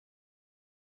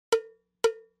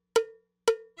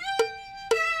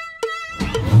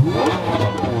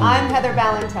I'm Heather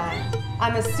Ballentine.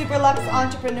 I'm a super luxe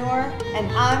entrepreneur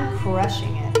and I'm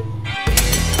crushing it.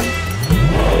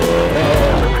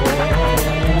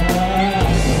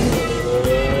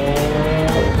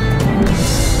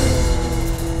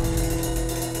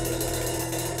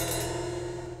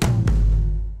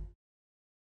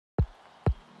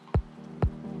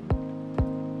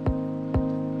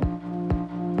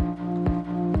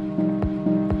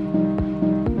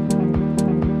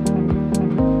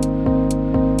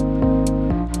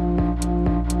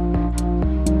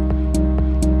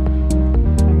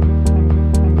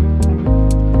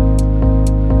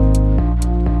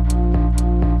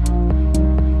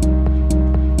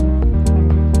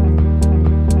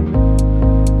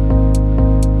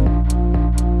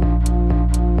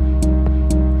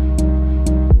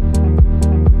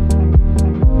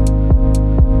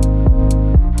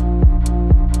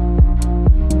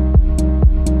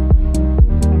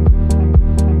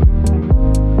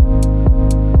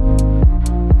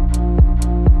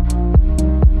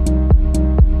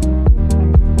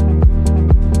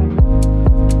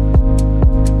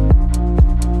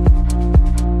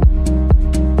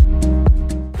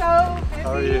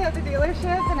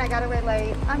 And I got away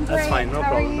late. I'm great. That's fine, no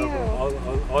How problem. Are you? No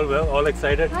problem. All well, all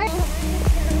excited. Hi.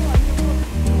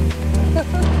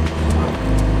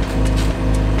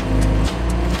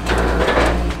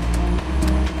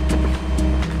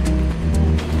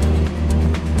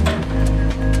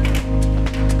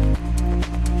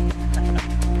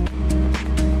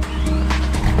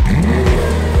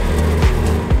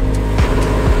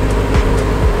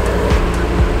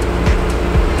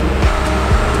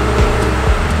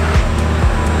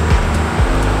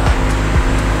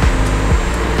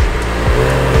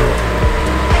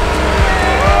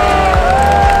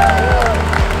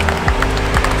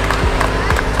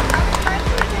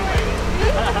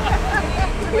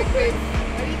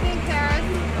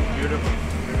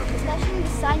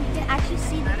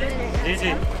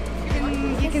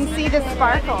 You can see the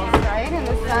sparkles, right, in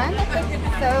the sun?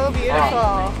 So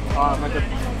beautiful.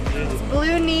 It's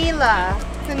Blu Nila.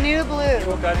 It's a new blue.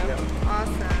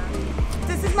 Awesome.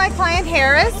 This is my client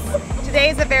Harris. Today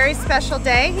is a very special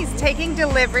day. He's taking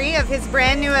delivery of his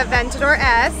brand new Aventador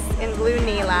S in Blu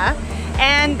Nila.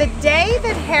 And the day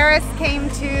that Harris came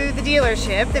to the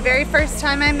dealership, the very first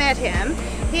time I met him,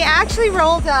 he actually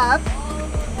rolled up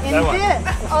in this.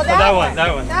 Oh, that one.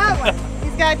 That one.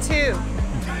 He's got two.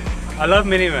 I love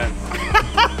minivans.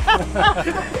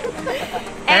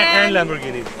 and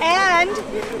Lamborghinis. And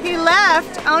he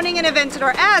left owning an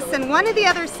Aventador S, and one of the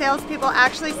other salespeople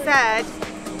actually said,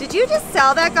 "Did you just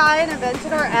sell that guy an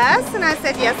Aventador S?" And I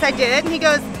said, "Yes, I did." And he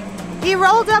goes, "He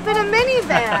rolled up in a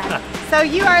minivan." So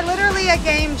you are literally a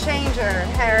game changer,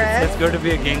 Harris. It's good to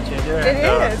be a game changer.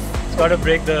 It is. It's got to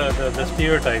break the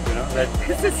stereotype, you know. That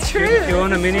this is true. If you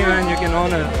own a minivan, you can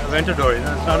own an Aventador. You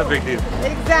know, it's not a big deal.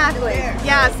 Exactly.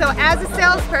 Yeah. So as a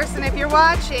salesperson, if you're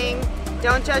watching,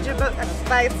 don't judge a book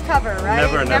by its cover, right?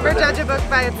 Never judge a book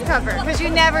by its cover, because you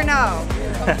never know.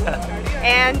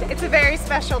 And it's a very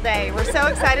special day. We're so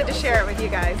excited to share it with you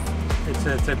guys.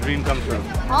 It's a dream come true.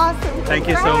 Awesome. Thank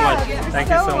you so much. Thank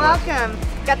you so much. Welcome.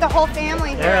 Got the whole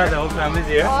family here. Yeah, the whole family's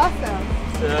here. Awesome.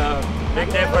 It's a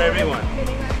big day for everyone,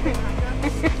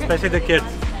 especially the kids.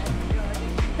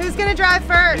 Who's gonna drive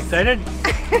first? Excited?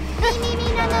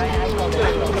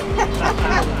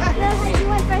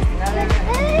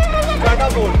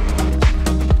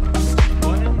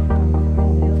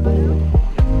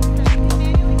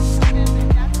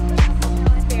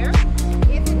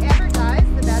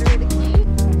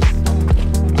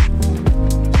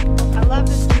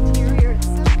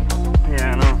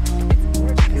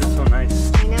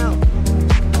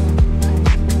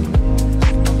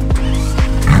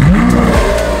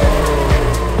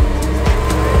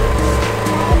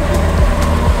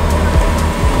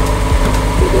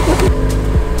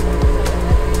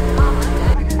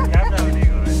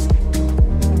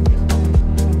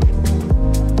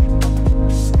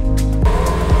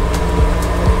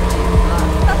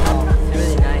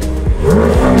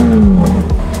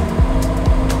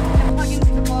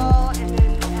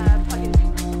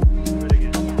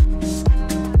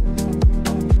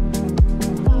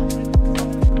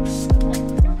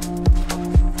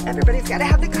 Everybody's got to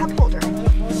have the cup holder.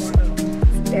 It's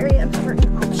a very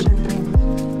important option.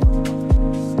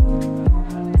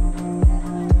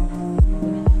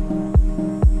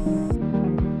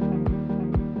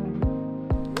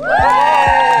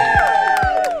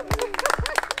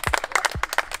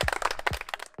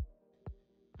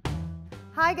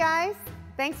 Hi guys,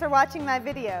 thanks for watching my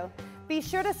video. Be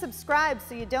sure to subscribe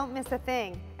so you don't miss a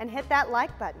thing and hit that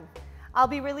like button. I'll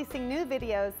be releasing new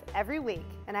videos every week,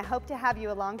 and I hope to have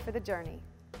you along for the journey.